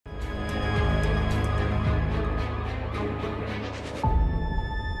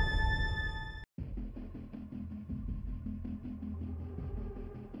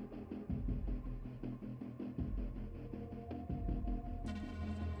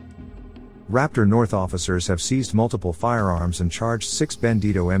Raptor North officers have seized multiple firearms and charged 6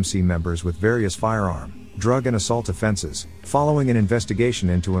 Bandido MC members with various firearm, drug and assault offences, following an investigation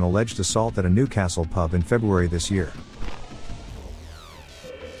into an alleged assault at a Newcastle pub in February this year.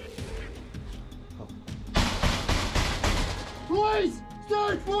 Police!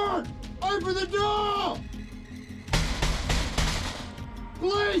 Search warrant! Open the door!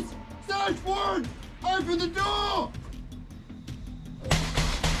 Police! Search warrant! Open the door!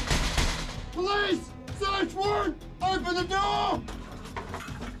 Police! Search warrant! Open the door!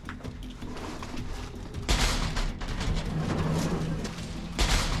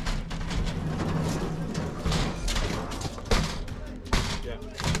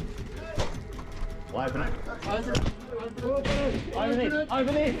 Open it. Open it!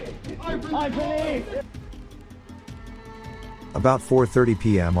 Open it. Open it. About 4:30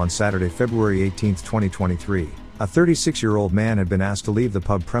 p.m. on Saturday, February 18, 2023, a 36-year-old man had been asked to leave the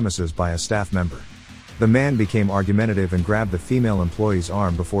pub premises by a staff member. The man became argumentative and grabbed the female employee's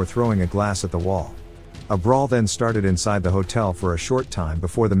arm before throwing a glass at the wall. A brawl then started inside the hotel for a short time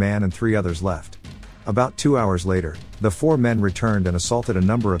before the man and 3 others left. About 2 hours later, the 4 men returned and assaulted a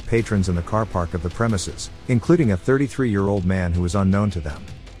number of patrons in the car park of the premises, including a 33-year-old man who was unknown to them,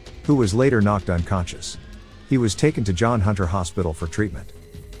 who was later knocked unconscious. He was taken to John Hunter Hospital for treatment.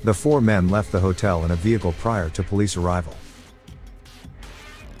 The 4 men left the hotel in a vehicle prior to police arrival.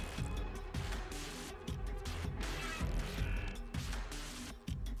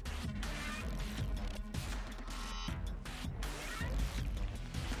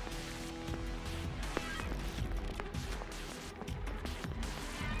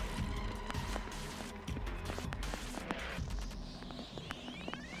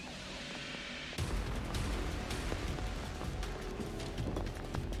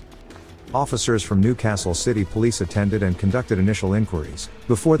 Officers from Newcastle City Police attended and conducted initial inquiries,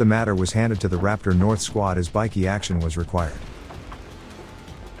 before the matter was handed to the Raptor North Squad as bikie action was required.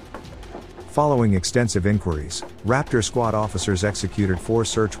 Following extensive inquiries, Raptor Squad officers executed 4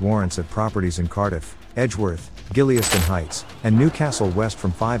 search warrants at properties in Cardiff, Edgeworth, Gillieston Heights, and Newcastle West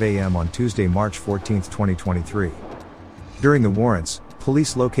from 5 a.m. on Tuesday, March 14, 2023. During the warrants,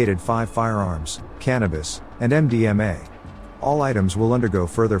 police located 5 firearms, cannabis, and MDMA. All items will undergo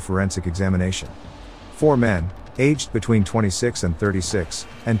further forensic examination. 4 men, aged between 26 and 36,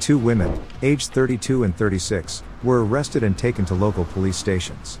 and 2 women, aged 32 and 36, were arrested and taken to local police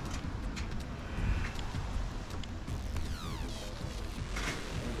stations.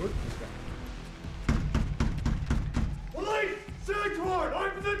 Police! Search warrant!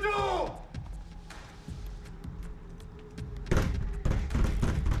 Open the door!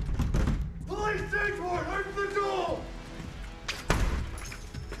 Police! Search warrant! Open the door!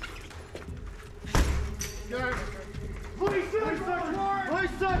 Police search warrant!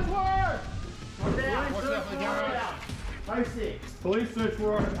 Police search warrant! Police search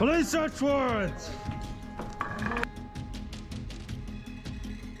warrant! Police search warrants!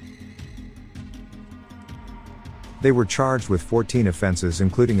 They were charged with 14 offenses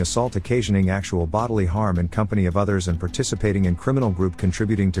including assault occasioning actual bodily harm in company of others and participating in criminal group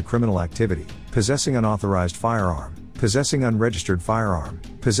contributing to criminal activity, possessing unauthorized firearm, possessing unregistered firearm,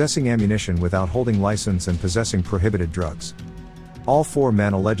 possessing ammunition without holding license and possessing prohibited drugs. All 4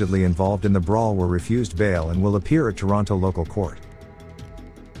 men allegedly involved in the brawl were refused bail and will appear at Toronto local court.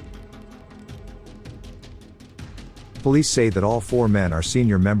 Police say that all 4 men are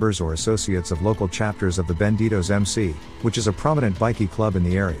senior members or associates of local chapters of the Bandidos MC, which is a prominent bikie club in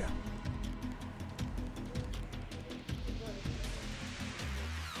the area.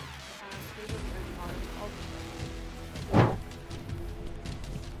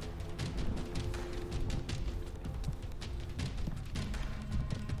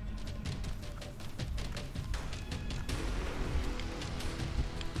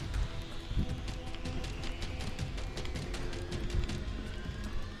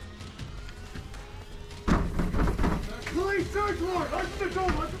 Police search warrant! Open the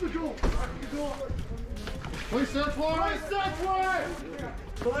door! Open the door! Open the door! Police search warrant! Police search warrant!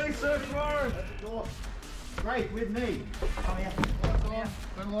 Police search warrant! Great, with me. Come here.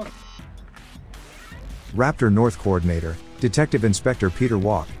 Don't look. Raptor North Coordinator, Detective Inspector Peter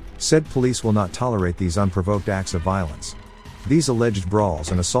Walk, said police will not tolerate these unprovoked acts of violence. These alleged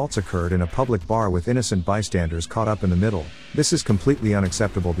brawls and assaults occurred in a public bar with innocent bystanders caught up in the middle. This is completely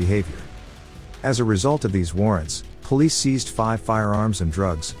unacceptable behavior. As a result of these warrants, police seized 5 firearms and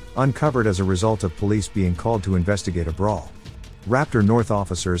drugs, uncovered as a result of police being called to investigate a brawl. Raptor North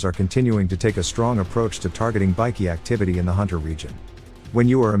officers are continuing to take a strong approach to targeting bikie activity in the Hunter region. When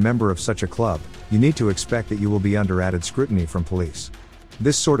you are a member of such a club, you need to expect that you will be under added scrutiny from police.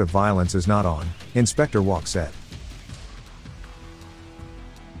 This sort of violence is not on, Inspector Walk said.